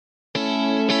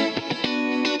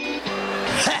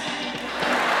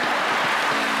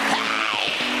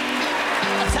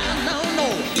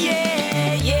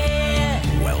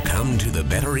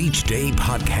Better Each Day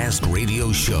podcast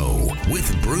radio show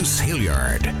with Bruce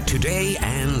Hilliard. Today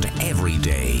and every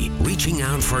day, reaching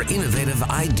out for innovative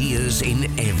ideas in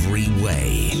every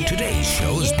way. Today's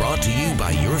show is brought to you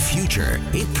by your future.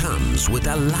 It comes with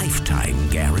a lifetime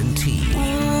guarantee.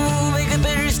 Ooh, make a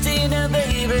better stay now,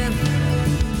 baby.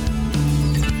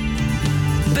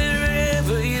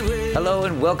 Hello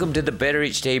and welcome to the Better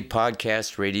Each Day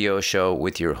podcast radio show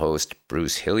with your host,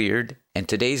 Bruce Hilliard, and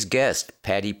today's guest,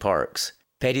 Patty Parks.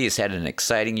 Patty has had an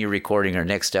exciting year recording her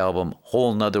next album,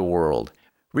 Whole 'Nother World.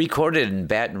 Recorded in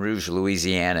Baton Rouge,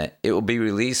 Louisiana, it will be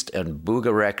released on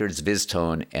Booga Records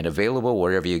VizTone and available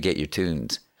wherever you get your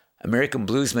tunes. American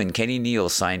bluesman Kenny Neal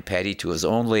signed Patty to his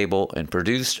own label and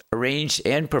produced, arranged,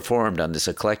 and performed on this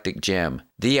eclectic gem.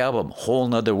 The album, Whole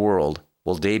 'Nother World,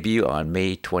 will debut on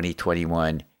May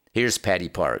 2021. Here's Patty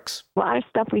Parks. A lot of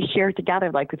stuff we share together,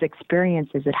 like with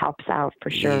experiences, it helps out for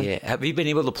sure. Yeah. Have you been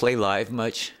able to play live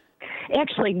much?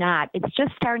 Actually not. It's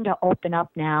just starting to open up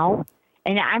now.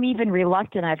 And I'm even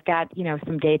reluctant. I've got,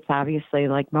 some dates, obviously,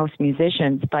 like most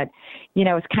musicians. But,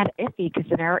 it's kind of iffy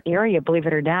because in our area, believe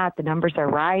it or not, the numbers are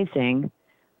rising.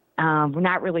 We're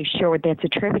not really sure what that's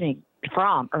attributing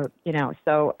from,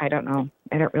 so I don't know.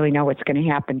 I don't really know what's going to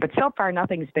happen. But so far,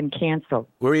 nothing's been canceled.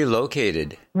 Where are you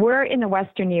located? We're in the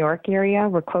Western New York area.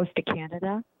 We're close to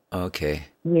Canada. Okay.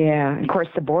 Yeah. Of course,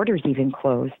 the border's even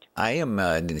closed. I am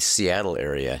in the Seattle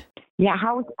area. Yeah.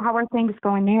 How are things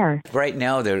going there? Right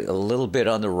now, they're a little bit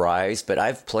on the rise, but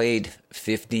I've played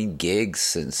 15 gigs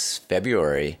since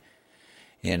February.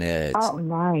 And it's,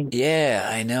 nice. Yeah,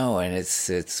 I know. And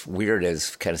it's weird.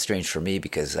 It's kind of strange for me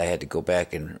because I had to go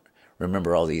back and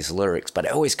remember all these lyrics, but I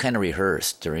always kind of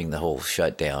rehearsed during the whole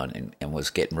shutdown and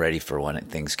was getting ready for when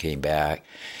things came back.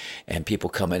 And people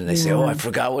come in and they say, I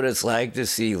forgot what it's like to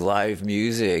see live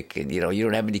music. And, you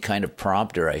don't have any kind of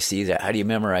prompter. I see that. How do you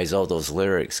memorize all those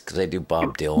lyrics? Because I do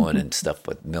Bob Dylan and stuff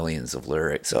with millions of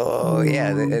lyrics.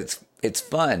 It's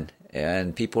fun.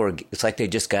 And people it's like they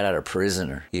just got out of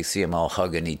prison. Or you see them all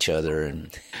hugging each other.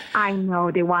 And I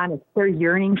know, they want it. They're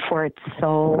yearning for it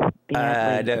so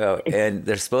badly. I know. And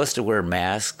they're supposed to wear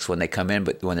masks when they come in,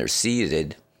 but when they're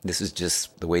seated, this is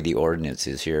just the way the ordinance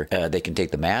is here, they can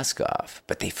take the mask off,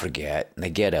 but they forget. And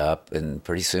they get up, and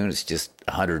pretty soon it's just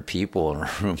 100 people in a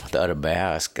room without a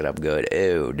mask. And I'm going,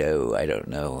 oh, no, I don't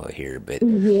know here. But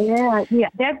Yeah.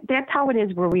 That's how it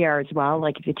is where we are as well.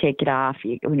 Like if you take it off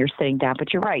when you're sitting down.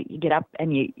 But you're right. You get up and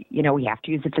we have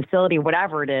to use the facility,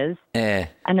 whatever it is.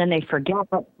 And then they forget.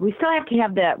 But we still have to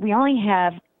have we only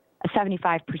have a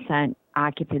 75%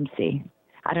 occupancy.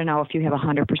 I don't know if you have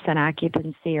 100%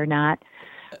 occupancy or not.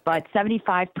 But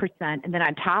 75%, and then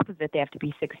on top of it, they have to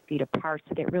be 6 feet apart,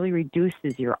 so that really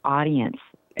reduces your audience,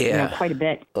 quite a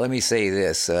bit. Let me say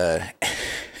this. I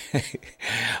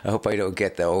hope I don't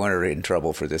get the owner in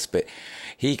trouble for this, but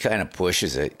he kind of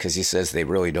pushes it because he says they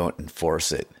really don't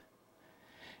enforce it.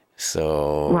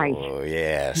 So, right.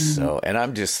 Yeah, so, and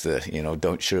I'm just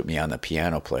don't shoot me on the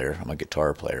piano player. I'm a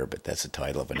guitar player, but that's the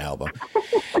title of an album.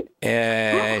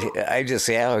 And I just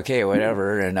say, okay,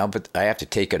 whatever. But I have to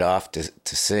take it off to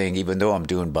sing, even though I'm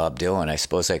doing Bob Dylan. I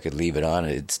suppose I could leave it on.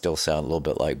 It'd still sound a little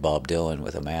bit like Bob Dylan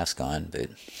with a mask on, but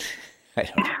I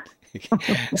don't know.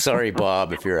 Sorry,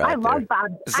 Bob, if you're out there. I love Bob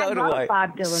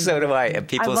Dylan. So do I. And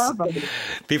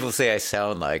people say I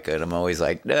sound like it. I'm always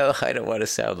like, no, I don't want to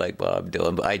sound like Bob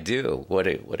Dylan, but I do. What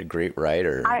a great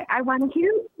writer. I want to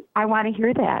hear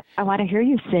that. I want to hear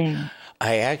you sing.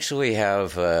 I actually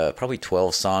have probably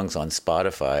 12 songs on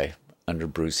Spotify under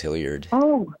Bruce Hilliard.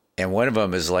 Oh. And one of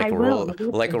them is like a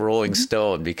Rolling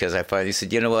Stone, because I finally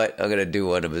said, you know what, I'm going to do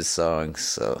one of his songs.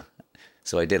 So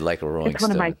I did Like a Rolling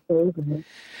Stone. It's one of my favorites.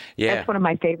 Yeah. That's one of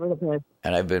my favorite of his.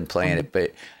 And I've been playing it,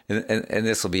 but and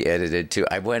this will be edited too.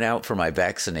 I went out for my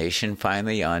vaccination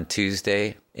finally on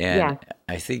Tuesday, and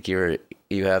I think you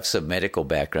have some medical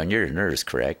background. You're a nurse,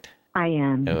 correct? I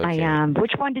am. Okay. I am.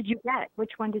 Which one did you get?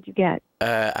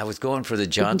 I was going for the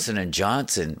Johnson &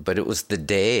 Johnson, but it was the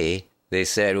day they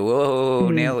said, whoa,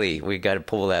 Nelly, we got to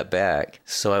pull that back.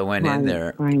 So I went in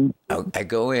there. Right. I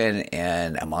go in,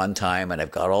 and I'm on time, and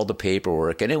I've got all the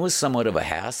paperwork, and it was somewhat of a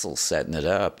hassle setting it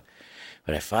up.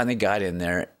 But I finally got in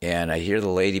there, and I hear the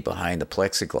lady behind the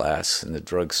plexiglass in the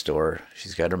drugstore.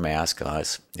 She's got her mask on,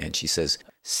 and she says,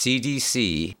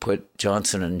 CDC put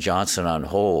Johnson & Johnson on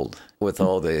hold with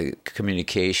all the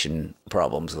communication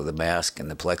problems with the mask and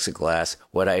the plexiglass.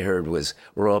 What I heard was,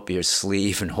 roll up your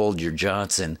sleeve and hold your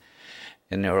Johnson.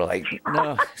 And they were like,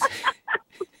 no.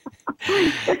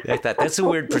 I thought, that's a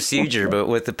weird procedure, but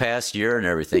with the past year and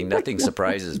everything, nothing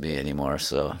surprises me anymore.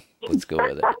 So let's go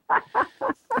with it.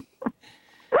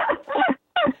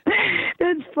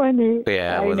 That's funny.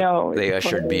 Yeah, I know. They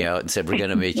ushered me out and said, "We're going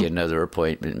to make you another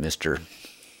appointment, Mister."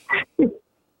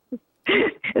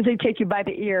 As they take you by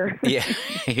the ear. Yeah,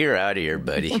 you're out of here,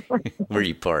 buddy. Where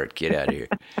you park? Get out of here.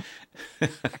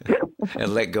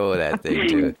 And let go of that thing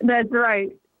too. That's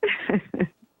right.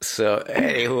 So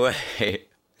anyway,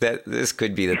 this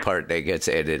could be the part that gets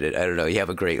edited. I don't know. You have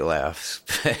a great laugh.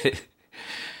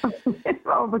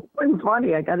 Oh, it's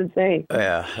funny, I gotta say.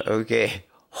 Yeah, okay.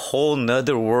 Whole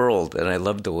nother world. And I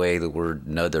love the way the word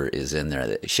 "nother" is in there.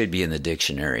 It should be in the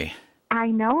dictionary. I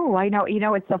know. You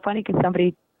know, it's so funny because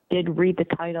somebody did read the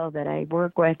title that I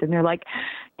work with, and they're like,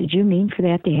 "Did you mean for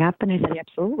that to happen?" I said,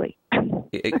 "Absolutely."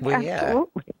 Well, yeah.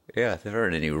 Absolutely. Yeah, there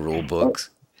aren't any rule books.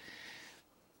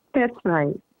 That's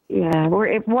right. Yeah.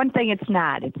 One thing it's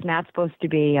not supposed to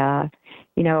be,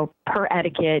 per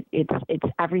etiquette, it's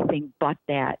everything but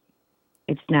that.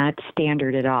 It's not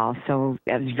standard at all. So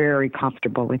I was very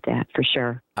comfortable with that for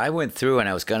sure. I went through and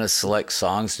I was going to select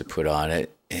songs to put on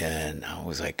it. And I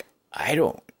was like, I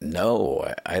don't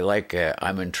know. I like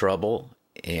 "I'm in Trouble"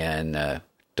 and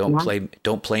Don't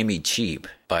Play Me Cheap"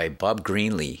 by Bob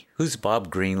Greenlee. Who's Bob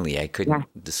Greenlee? I couldn't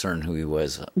discern who he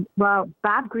was. Well,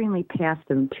 Bob Greenlee passed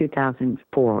in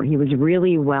 2004. He was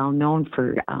really well known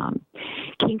for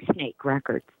King Snake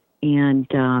Records. And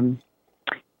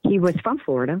he was from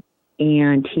Florida.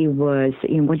 And he was,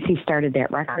 once he started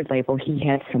that record label, he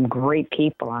had some great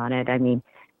people on it. I mean,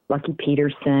 Lucky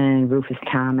Peterson, Rufus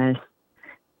Thomas,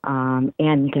 and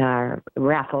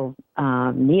Raphael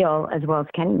Neal, as well as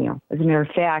Kenny Neal. As a matter of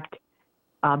fact,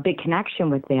 a big connection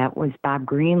with that was Bob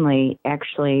Greenlee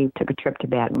actually took a trip to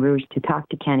Baton Rouge to talk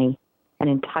to Kenny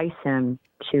and entice him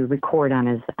to record on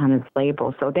his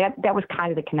label. So that was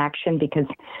kind of the connection, because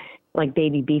like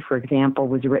Baby B, for example,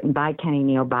 was written by Kenny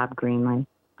Neal, Bob Greenlee.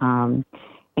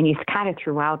 And he's kind of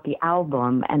throughout the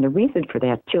album. And the reason for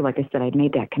that, too, like I said, I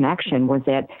made that connection, was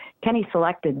that Kenny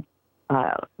selected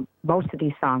most of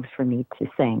these songs for me to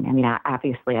sing. I mean,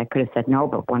 obviously I could have said no,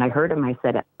 but when I heard him, I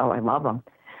said, oh, I love them.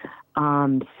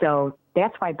 So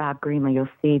that's why Bob Greenlee, you'll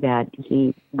see that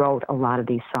he wrote a lot of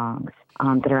these songs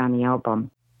that are on the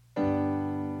album.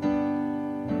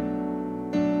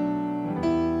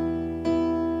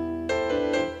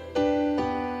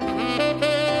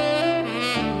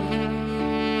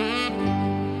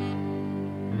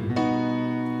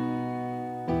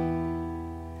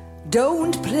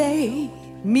 Don't play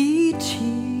me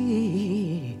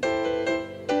cheap,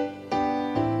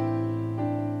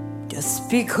 just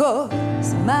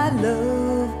because my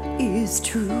love is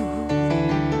true.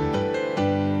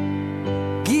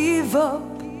 Give up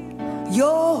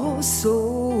your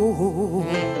soul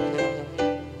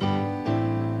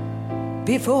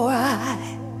before I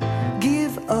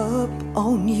give up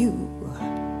on you.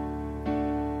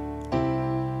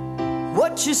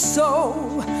 What you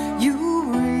sow, you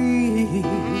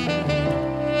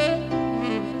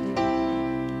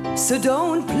so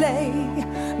don't play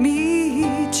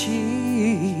me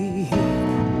cheap.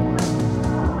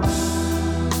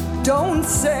 Don't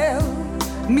sell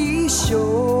me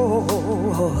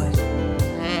short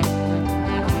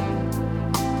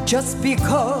just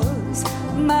because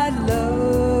my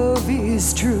love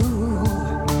is true.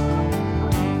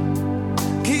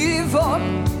 Give up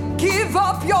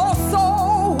your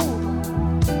soul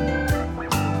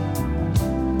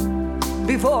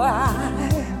before I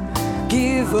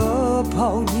give up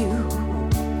on you.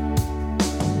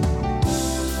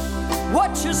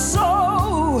 What you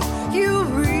sow, you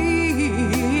reap.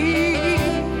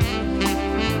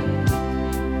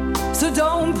 So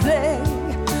don't play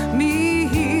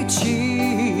me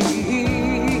cheap.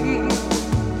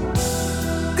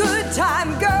 Good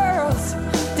time girls,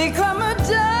 they come a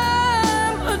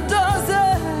dime a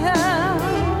dozen.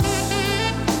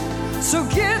 So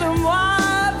get them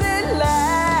while they last.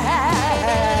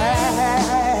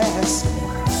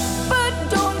 But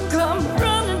don't come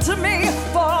running to me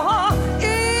for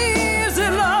easy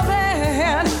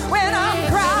loving when I'm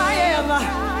crying.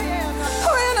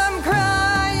 When I'm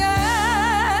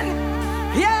crying.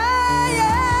 Yeah,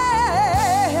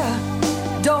 yeah.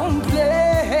 Don't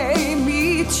play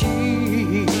me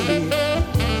cheap.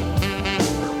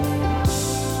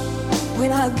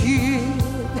 When I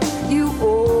give you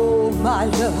all my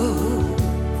love,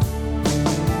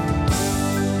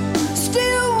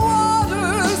 still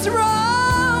waters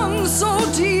run so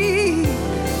deep,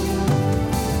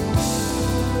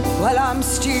 while I'm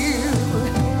still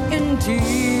in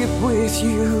deep with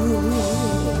you.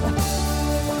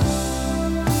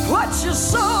 What you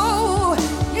sow,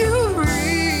 you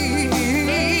reap.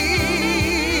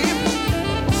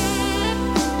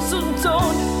 So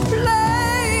don't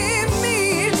play me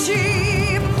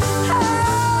cheap.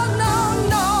 Oh, no,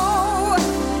 no,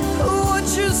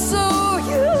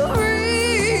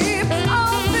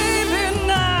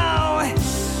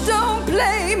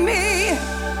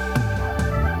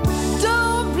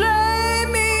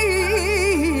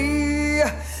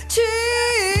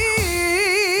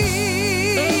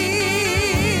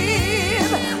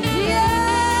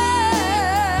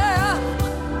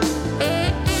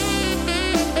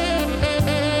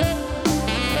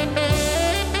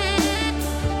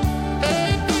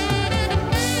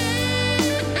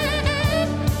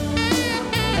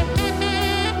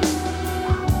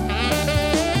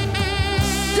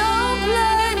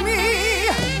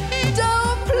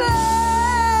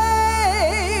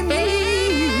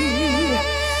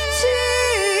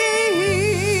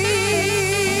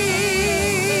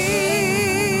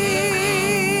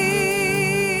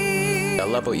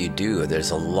 you do.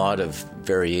 There's a lot of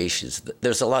variations.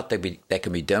 There's a lot that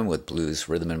can be done with blues,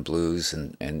 rhythm and blues,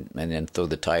 and then throw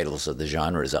the titles of the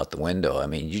genres out the window. I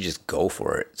mean, you just go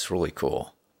for it. It's really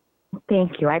cool.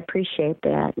 Thank you. I appreciate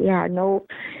that. Yeah, no,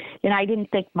 I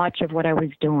didn't think much of what I was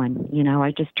doing.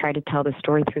 I just tried to tell the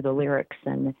story through the lyrics.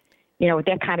 And, with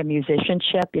that kind of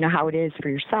musicianship, how it is for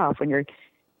yourself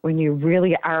when you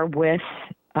really are with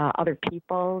other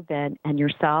people and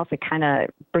yourself, it kind of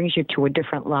brings you to a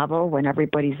different level when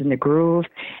everybody's in the groove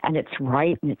and it's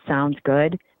right and it sounds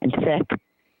good and thick,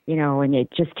 and it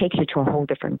just takes you to a whole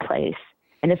different place.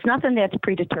 And it's nothing that's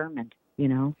predetermined,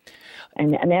 and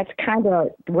that's kind of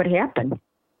what happened.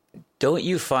 Don't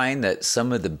you find that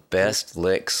some of the best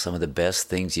licks, some of the best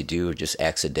things you do are just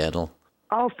accidental?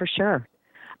 Oh, for sure.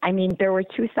 I mean, there were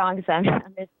 2 songs on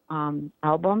this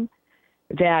album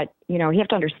that, you have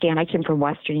to understand, I came from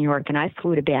Western New York, and I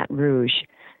flew to Baton Rouge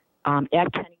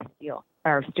at Kenny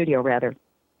Studio, rather,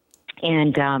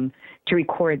 and to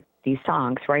record these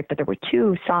songs, right? But there were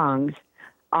 2 songs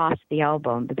off the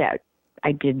album that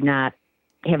I did not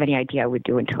have any idea I would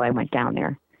do until I went down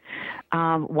there.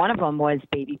 One of them was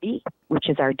Baby B, which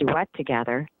is our duet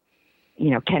together.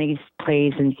 Kenny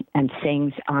plays and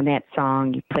sings on that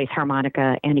song. He plays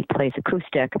harmonica and he plays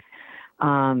acoustic.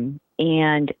 And,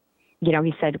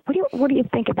 he said, what do you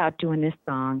think about doing this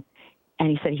song? And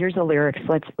he said, here's the lyrics.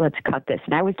 Let's cut this.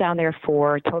 And I was down there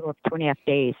for a total of 2.5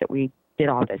 days that we did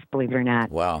all this, believe it or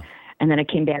not. Wow. And then I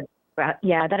came back.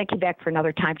 Then I came back for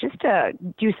another time just to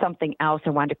do something else. I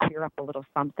wanted to clear up a little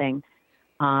something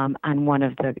on one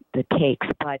of the takes.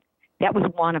 But that was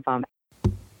one of them.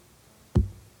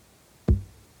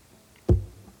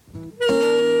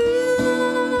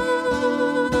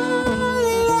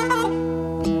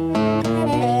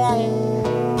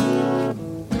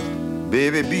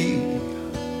 Baby B,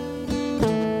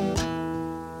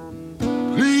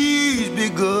 please be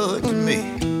good to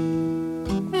me.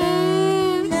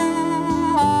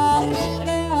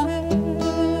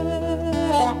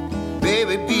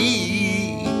 Baby B,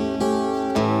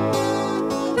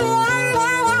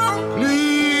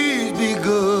 please be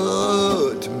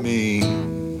good to me.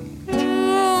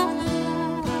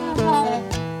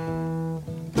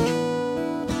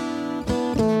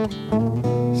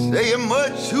 Say you're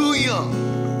much too young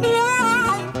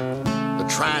to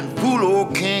try and fool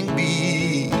old King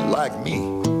B like me.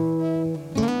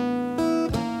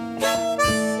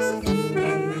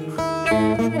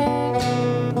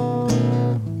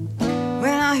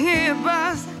 When I hear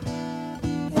buzz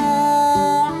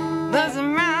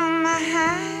around my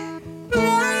head,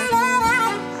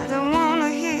 I don't wanna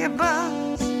hear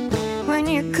buzz when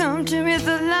you come to me with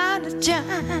a lot of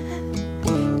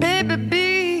jive, baby B.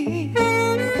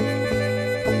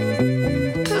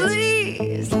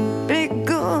 Please be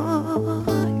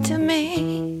good to me.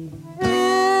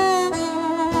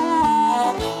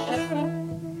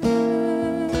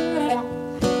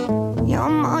 You're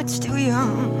much too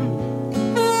young.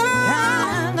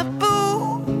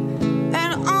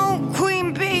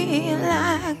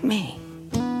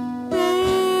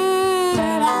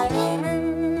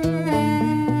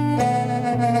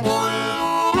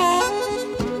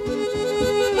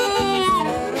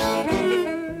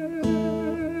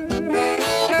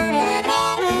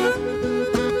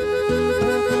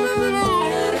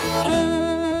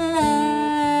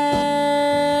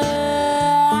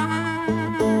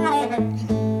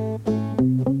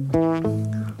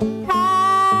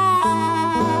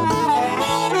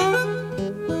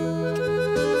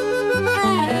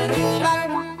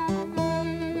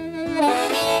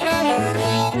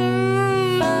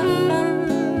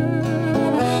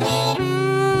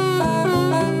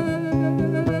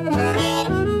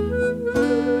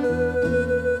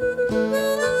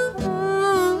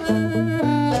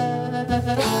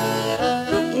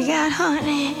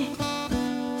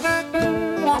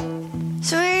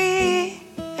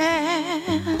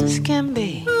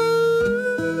 Me.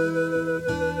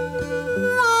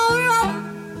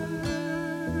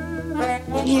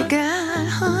 You got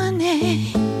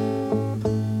honey,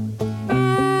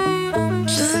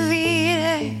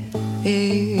 sweet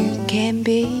it can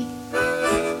be.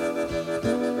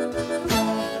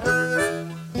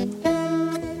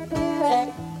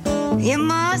 You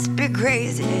must be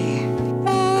crazy,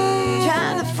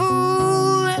 trying to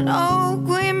fool an old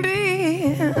queen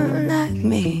bee like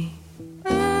me.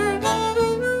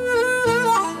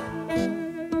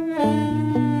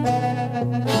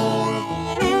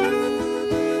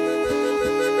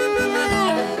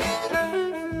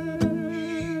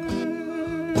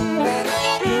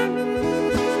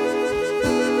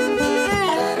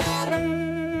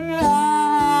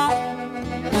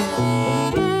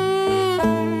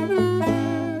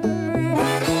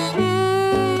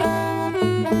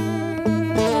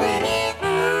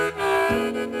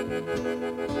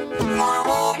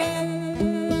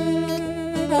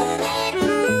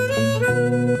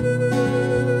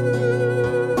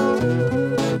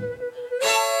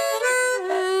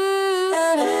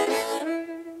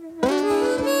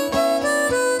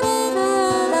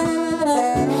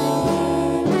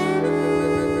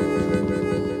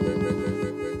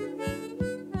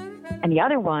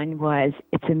 other one was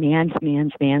It's a Man's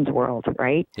World,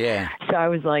 right? Yeah. So I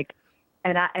was like,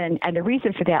 and the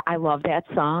reason for that, I love that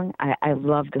song. I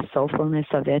love the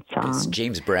soulfulness of that song. It's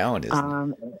James Brown,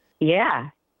 isn't it? Yeah.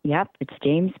 Yep. It's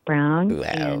James Brown. Wow.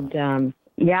 And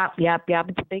yep.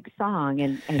 It's a big song,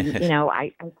 and you know,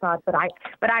 I thought, but I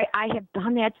have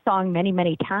done that song many,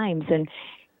 many times, and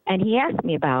he asked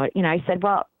me about it. You know, I said,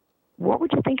 well, what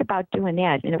would you think about doing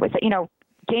that? And it was, you know,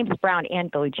 James Brown and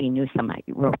Billie Jean Newsom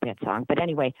wrote that song. But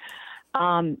anyway,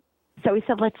 so he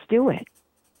said, let's do it.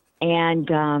 And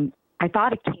I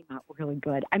thought it came out really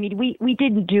good. I mean, we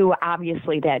didn't do,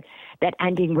 obviously, that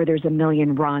ending where there's a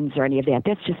million runs or any of that.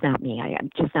 That's just not me. I'm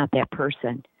just not that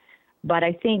person. But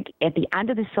I think at the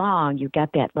end of the song, you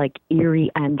got that, like,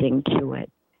 eerie ending to it.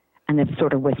 And it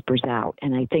sort of whispers out.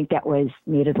 And I think that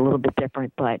made it a little bit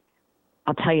different. But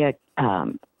I'll tell you,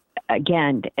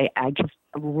 again, I just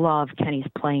love Kenny's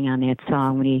playing on that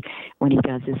song when he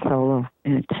does his solo.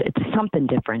 And it's something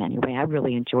different anyway. I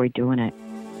really enjoy doing it.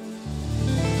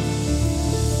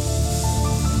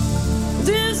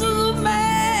 This is a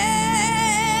man's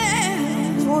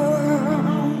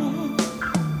world.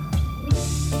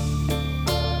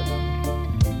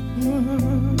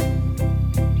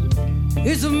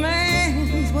 It's a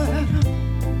man's world.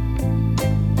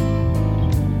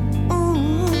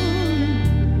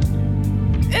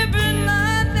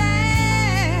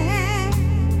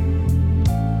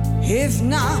 If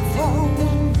not for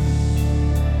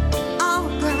our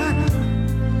girl,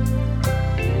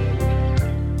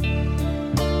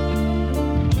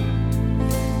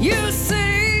 you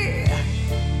see,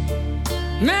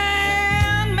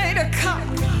 man made a car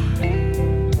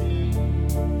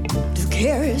to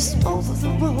carry us over the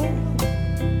road.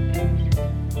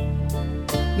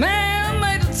 Man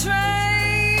made a train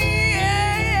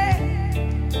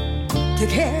to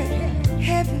carry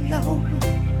heavy load.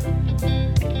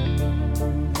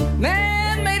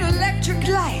 Man made electric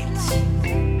lights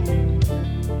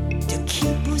to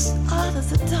keep us out of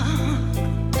the dark.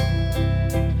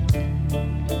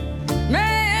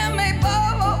 Man made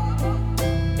bubble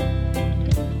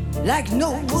like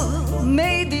Noah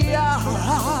made the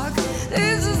ark.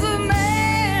 This is a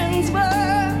man's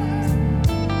world.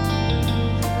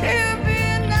 He'll be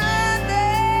another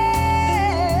day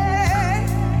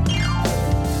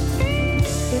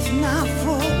if not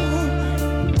for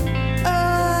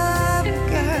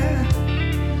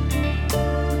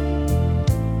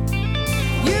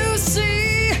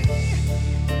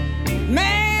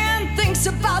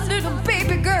about little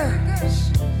baby girls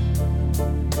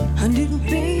and little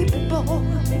baby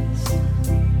boys.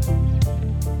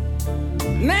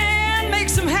 Man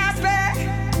makes them happy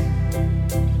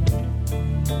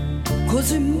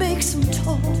 'cause it makes them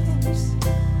toys.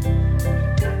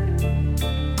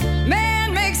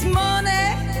 Man makes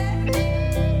money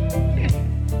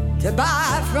to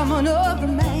buy from another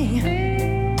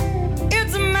man.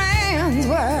 It's a man's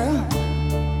world.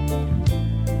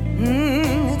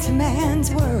 It's a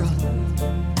man's world.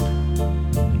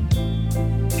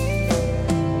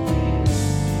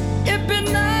 It be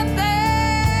nothing,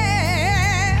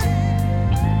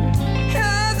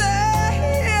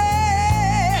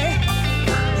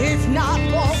 if not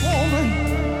for a woman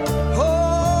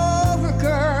or a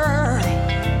girl.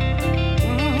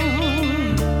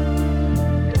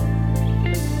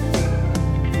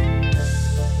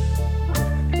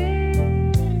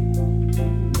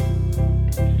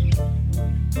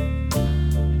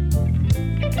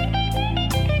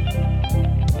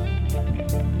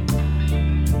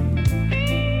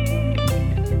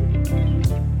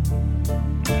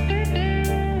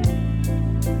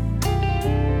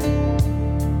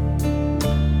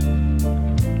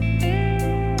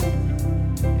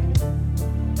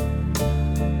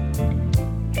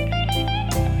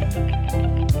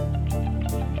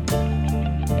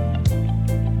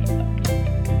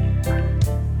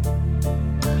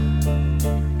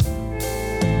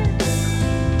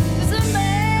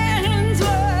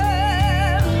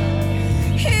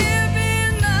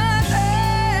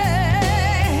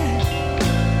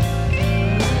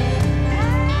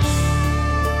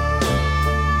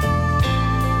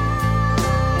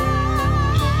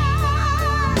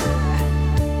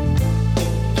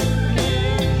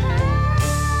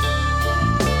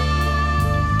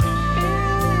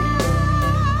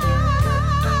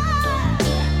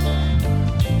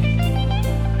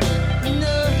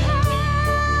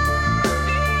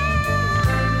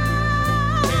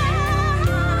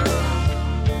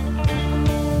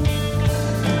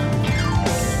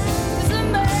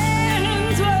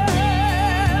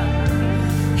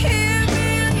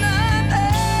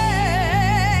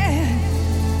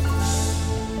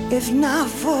 If not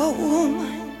for a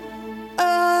woman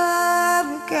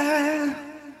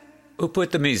Who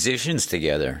put the musicians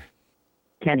together?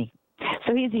 Kenny.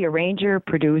 So he's the arranger,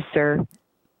 producer.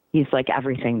 He's like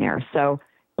everything there. So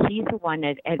he's the one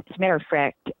that, as a matter of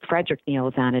fact, Frederick Neal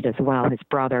is on it as well, his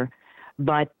brother.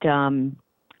 But,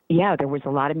 yeah, there was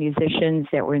a lot of musicians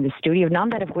that were in the studio,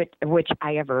 none of which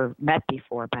I ever met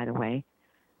before, by the way.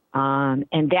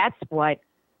 And that's what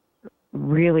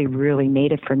really, really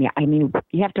made it for me. I mean,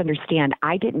 you have to understand,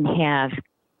 I didn't have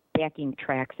backing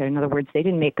tracks. In other words, they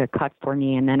didn't make a cut for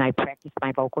me, and then I practiced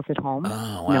my vocals at home.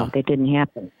 Oh, wow. No, that didn't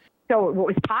happen. So what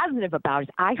was positive about it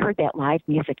is I heard that live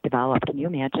music develop. Can you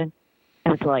imagine?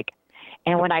 I was like,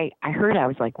 and when I heard it, I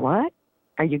was like, what?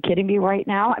 Are you kidding me right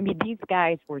now? I mean, these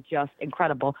guys were just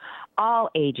incredible. All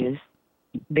ages,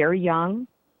 very young,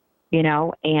 you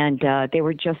know, and they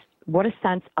were just, what a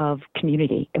sense of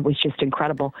community. It was just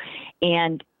incredible.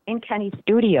 And in Kenny's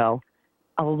studio,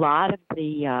 a lot of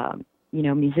the,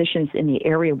 musicians in the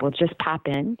area will just pop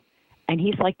in, and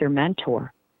he's like their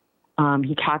mentor.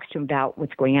 He talks to them about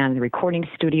what's going on in the recording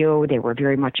studio. They were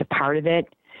very much a part of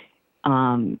it.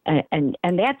 And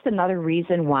that's another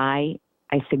reason why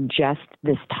I suggest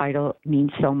this title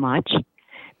means so much,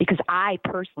 because I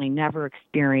personally never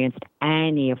experienced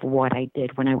any of what I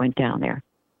did when I went down there.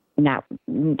 Now,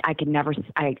 I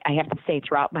have to say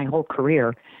throughout my whole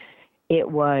career, it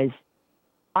was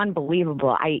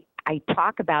unbelievable. I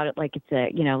talk about it like it's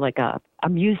a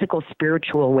musical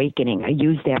spiritual awakening. I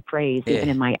use that phrase even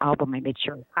in my album. I made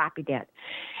sure I copied that.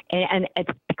 And it's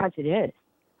because it is.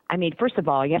 I mean, first of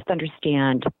all, you have to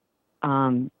understand,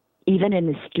 even in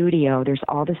the studio, there's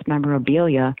all this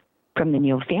memorabilia from the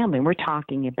Neal family. And we're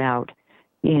talking about,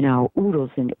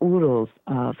 oodles and oodles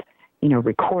of,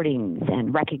 recordings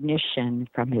and recognition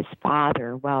from his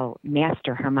father,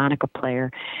 master harmonica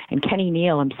player, and Kenny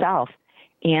Neal himself.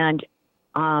 And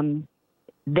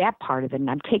that part of it, and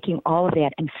I'm taking all of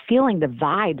that and feeling the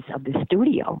vibes of the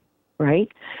studio,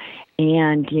 right?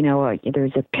 And,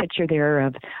 there's a picture there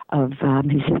of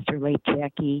his sister, late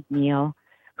Jackie Neal,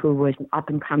 who was an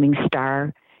up-and-coming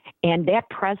star. And that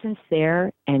presence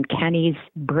there and Kenny's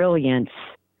brilliance,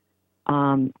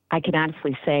 I can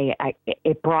honestly say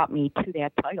it brought me to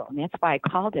that title. And that's why I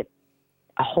called it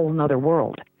A Whole Nother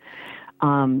World.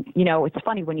 It's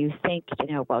funny when you think,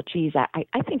 geez,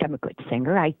 I think I'm a good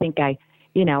singer. I think I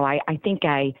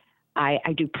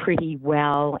do pretty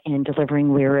well in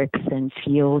delivering lyrics and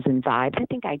feels and vibes. I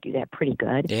think I do that pretty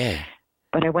good. Yeah.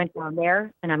 But I went down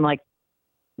there and I'm like,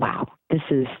 wow, this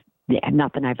is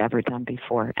nothing I've ever done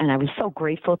before. And I was so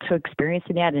grateful to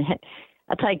experiencing that. And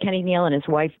I'll tell you, Kenny Neal and his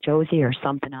wife, Josie, are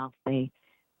something else. They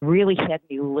really had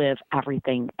me live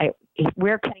everything.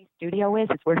 Where Kenny's studio is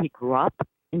where he grew up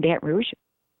in Baton Rouge.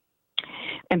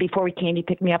 And before we came, he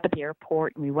picked me up at the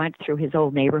airport, and we went through his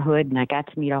old neighborhood, and I got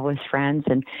to meet all his friends.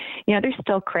 And, they're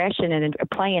still crashing and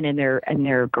playing in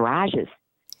their garages,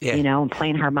 and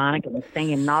playing harmonica and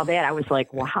singing and all that. I was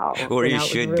like, wow. Or you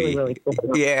should be. Really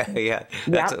cool. Yeah.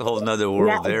 That's a whole nother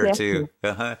world there, exactly. Too.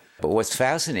 Uh-huh. But what's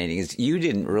fascinating is you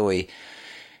didn't really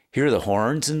hear the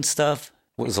horns and stuff.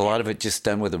 Was a lot of it just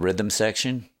done with a rhythm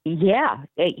section? Yeah,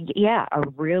 a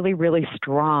really, really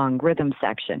strong rhythm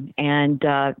section. And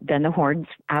then the horns,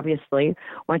 obviously,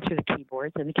 went through the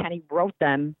keyboards, and Kenny wrote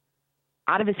them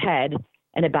out of his head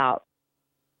in about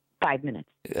 5 minutes.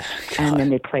 And then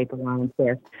they played the lines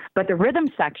there. But the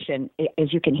rhythm section,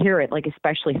 as you can hear it, like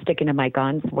especially Sticking to My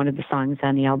Guns, one of the songs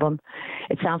on the album,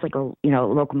 it sounds like a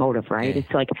locomotive, right? Yeah.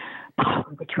 It's like,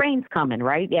 the train's coming,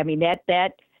 right? I mean, that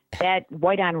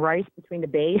white on rice between the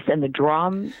bass and the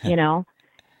drum,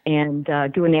 and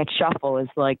doing that shuffle is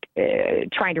like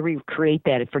trying to recreate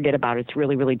that and forget about it. It's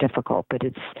really, really difficult. But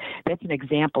that's an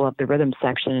example of the rhythm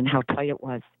section and how tight it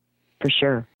was, for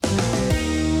sure.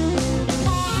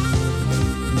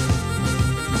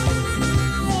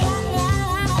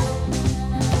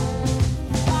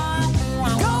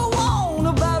 Go on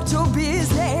about your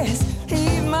business.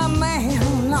 Leave my man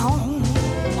alone.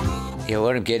 Yeah,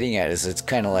 what I'm getting at is it's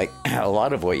kind of like a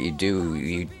lot of what you do,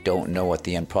 you don't know what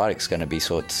the end product's going to be.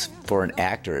 So it's for an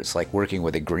actor, it's like working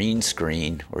with a green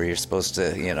screen where you're supposed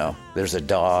to, there's a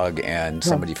dog and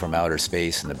somebody from outer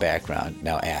space in the background.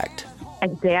 Now act.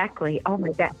 Exactly. Oh,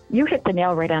 my God. You hit the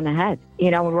nail right on the head.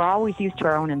 We're always used to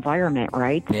our own environment,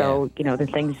 right? Yeah. So, the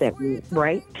things that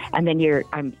right? And then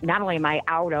not only am I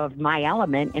out of my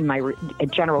element in my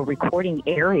general recording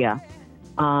area,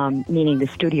 meaning the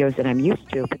studios that I'm used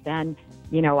to. But then,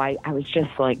 I was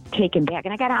just like taken back.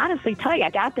 And I got to honestly tell you,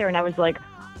 I got there and I was like,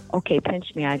 okay,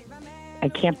 pinch me. I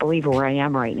can't believe where I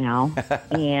am right now.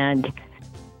 And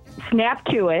snap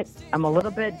to it. I'm a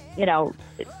little bit,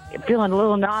 feeling a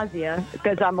little nausea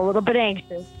because I'm a little bit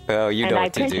anxious. Well, you know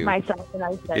what to do. And I pinched myself and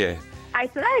I said, I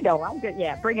said, I know, I'm good.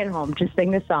 Yeah, bring it home. Just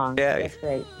sing the song. Yeah, that's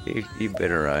great. You've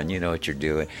been around. You know what you're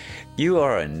doing. You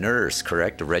are a nurse,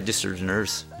 correct? A registered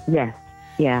nurse? Yes.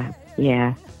 Yeah.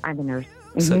 I'm a nurse.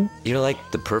 Mm-hmm. So you're like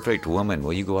the perfect woman.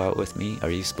 Will you go out with me? Are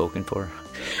you spoken for?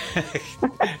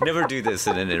 Never do this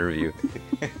in an interview.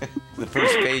 The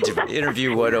first page of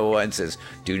Interview 101 says,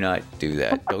 do not do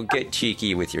that. Don't get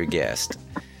cheeky with your guest.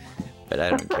 But I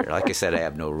don't care. Like I said, I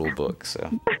have no rule book. So.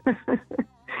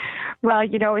 Well,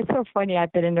 it's so funny.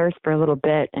 I've been a nurse for a little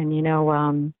bit, and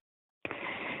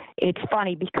it's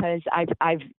funny because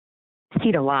I've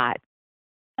seen a lot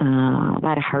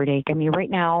of heartache. I mean, right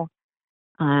now,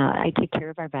 I take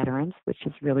care of our veterans, which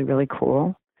is really, really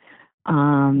cool.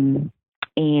 And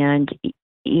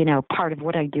part of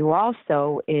what I do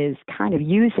also is kind of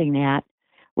using that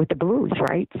with the blues,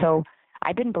 right? So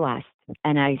I've been blessed,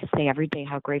 and I say every day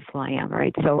how grateful I am,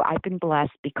 right? So I've been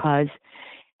blessed because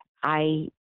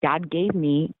God gave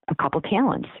me a couple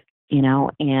talents,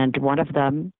 and one of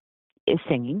them is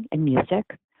singing and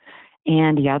music,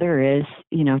 and the other is,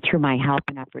 through my help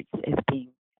and efforts, is being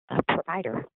a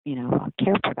provider, a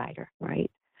care provider,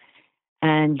 right?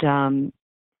 And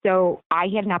so I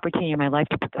had an opportunity in my life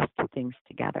to put those two things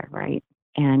together, right?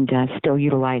 And still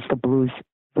utilize the blues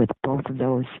with both of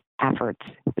those efforts,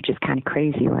 which is kind of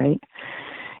crazy, right?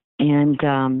 And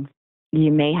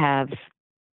you may have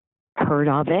heard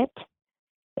of it.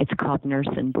 It's called Nurse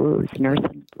and Blues.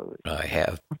 I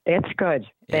have. That's good.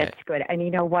 Yeah. That's good. And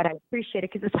you know what? I appreciate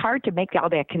it because it's hard to make all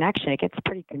that connection. It gets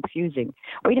pretty confusing.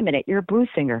 Wait a minute, you're a blues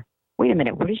singer. Wait a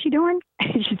minute, what is she doing?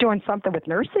 She's doing something with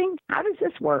nursing? How does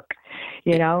this work?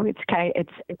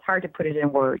 It's hard to put it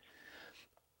in words.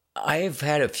 I've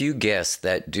had a few guests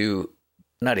that do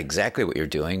not exactly what you're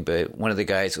doing, but one of the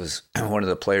guys was one of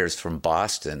the players from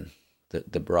Boston,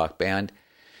 the rock band,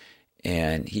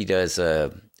 and he does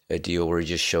a deal where he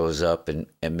just shows up and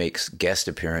makes guest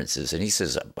appearances. And he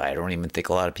says, I don't even think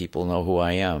a lot of people know who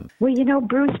I am. Well,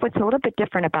 Bruce, what's a little bit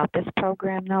different about this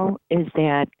program, though, is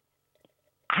that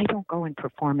I don't go and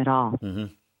perform at all.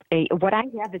 Mm-hmm. What I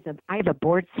have is I have a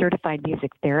board-certified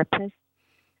music therapist,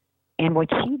 and what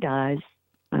she does,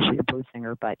 well, she's a blues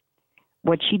singer, but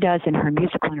what she does in her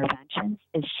musical interventions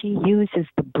is she uses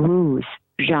the blues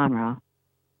genre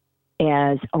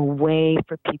as a way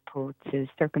for people to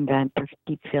circumvent their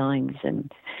deep feelings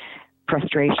and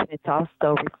frustration. It's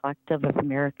also reflective of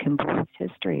American blues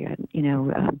history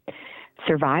and,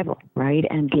 survival, right?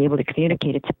 And be able to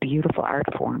communicate. It's a beautiful art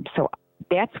form. So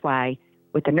that's why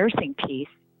with the nursing piece,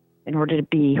 in order to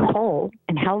be whole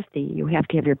and healthy, you have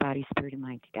to have your body, spirit, and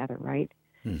mind together, right?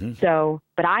 Mm-hmm. So,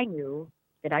 but I knew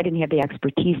that I didn't have the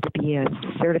expertise to be a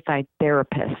certified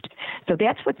therapist. So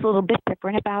that's what's a little bit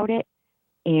different about it.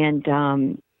 And,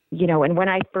 and when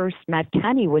I first met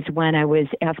Kenny was when I was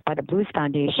asked by the Blues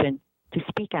Foundation to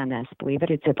speak on this, believe it.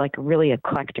 It's like a really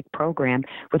eclectic program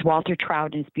with Walter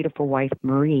Trout and his beautiful wife,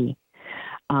 Marie.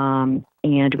 And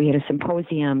we had a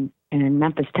symposium in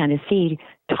Memphis, Tennessee,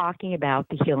 talking about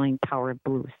the healing power of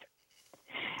blues.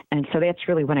 And so that's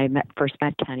really when I first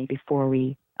met Kenny before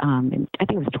we, I think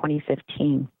it was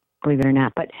 2015, believe it or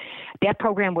not. But that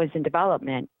program was in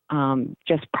development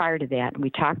just prior to that, and we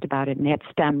talked about it, and that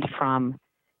stemmed from,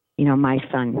 my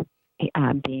son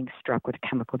being struck with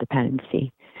chemical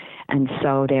dependency. And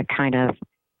so that kind of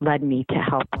led me to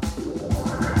help.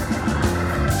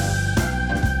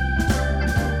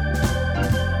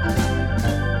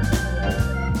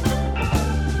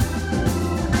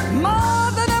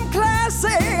 More than I'm classy,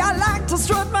 I like to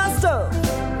strut my stuff.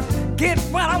 Get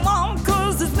what I want,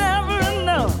 'cause it's never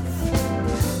enough.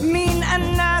 Mean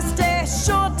and nasty,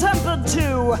 short-tempered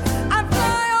too. I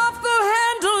fly off the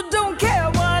handle, don't care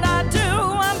what I do.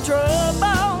 I'm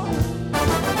trouble.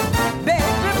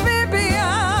 Baby,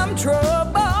 I'm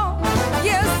trouble.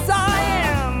 Yes, I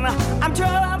am. I'm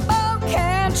trouble,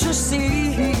 can't you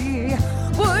see?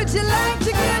 Would you like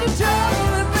to get in trouble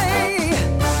with me?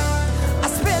 I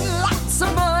spend lots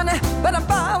of money, but I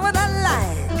buy what I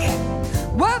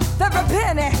like. Worth every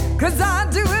penny, 'cause I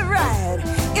do it right.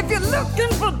 If you're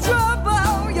looking for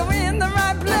trouble, you're in the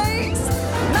right place.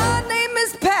 My name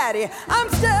is Patty. I'm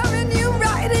staring you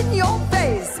right in your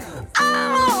face.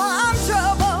 Oh, I'm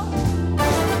trouble.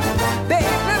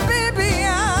 Baby,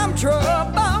 I'm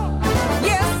trouble.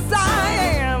 Yes, I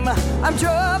am. I'm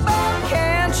trouble,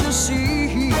 can't you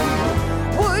see?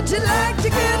 Would you like to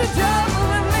get in trouble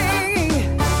with me?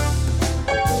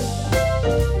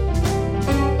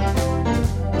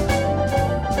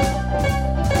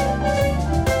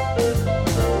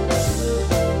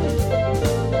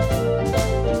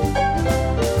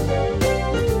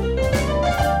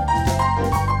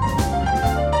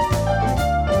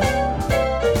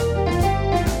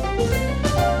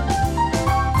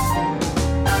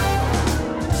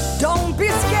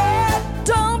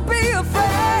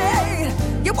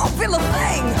 feel a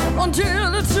thing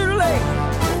until it's too late.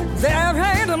 There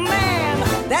ain't a man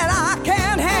that I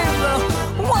can't handle.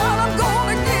 What I'm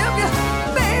gonna give you,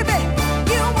 baby,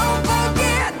 you won't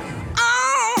forget.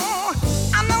 Oh,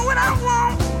 I know what I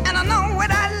want and I know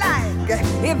what I like.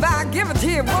 If I give it to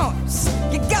you once,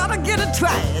 you gotta get it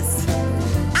twice.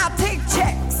 I take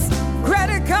checks,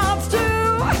 credit cards too.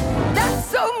 That's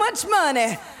so much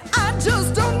money, I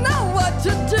just don't know what to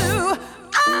do.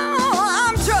 Oh,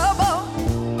 I'm trouble.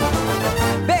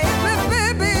 Baby,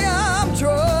 baby, I'm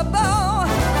trouble.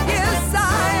 Yes, I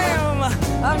am.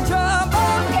 I'm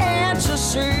trouble, can't you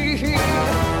see?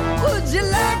 Would you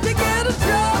like to get a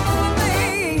trouble with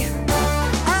me?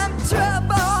 I'm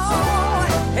trouble.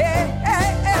 Hey, hey,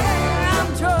 hey, I'm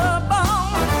trouble.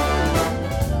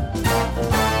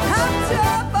 I'm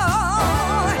trouble.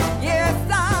 Yes,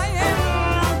 I am.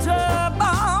 I'm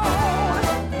trouble.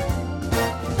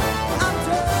 I'm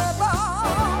trouble.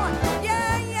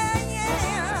 Yeah, yeah,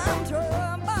 yeah. I'm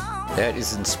trouble. That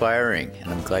is inspiring,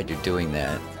 and I'm glad you're doing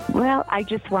that. Well, I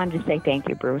just wanted to say thank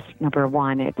you, Bruce. Number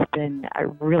one, it's been a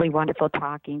really wonderful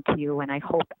talking to you, and I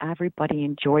hope everybody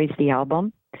enjoys the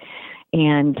album.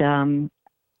 And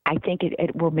I think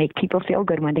it will make people feel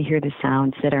good when they hear the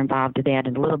sounds that are involved in that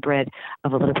and a little bit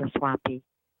of swampy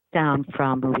sound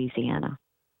from Louisiana.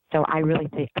 So I really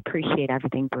appreciate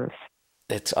everything, Bruce.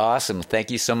 That's awesome.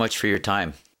 Thank you so much for your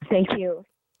time. Thank you.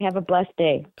 Have a blessed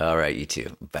day. All right, you too.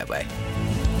 Bye-bye.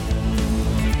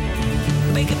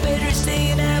 Make it better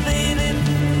staying out, baby.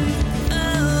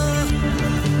 Oh,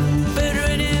 better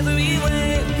in every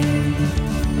way.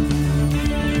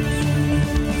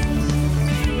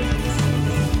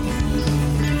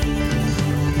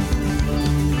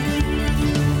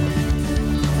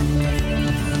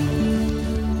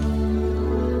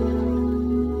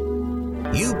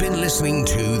 You've been listening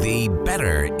to the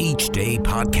Better Each Day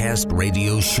podcast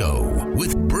radio show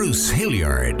with Bruce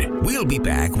Hilliard. We'll be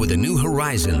back with a new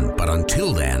horizon, but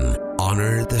until then,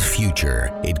 honor the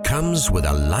future. It comes with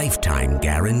a lifetime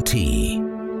guarantee.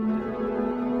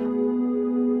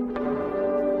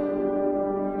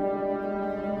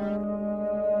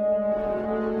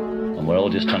 And we're all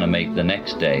just trying to make the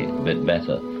next day a bit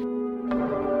better.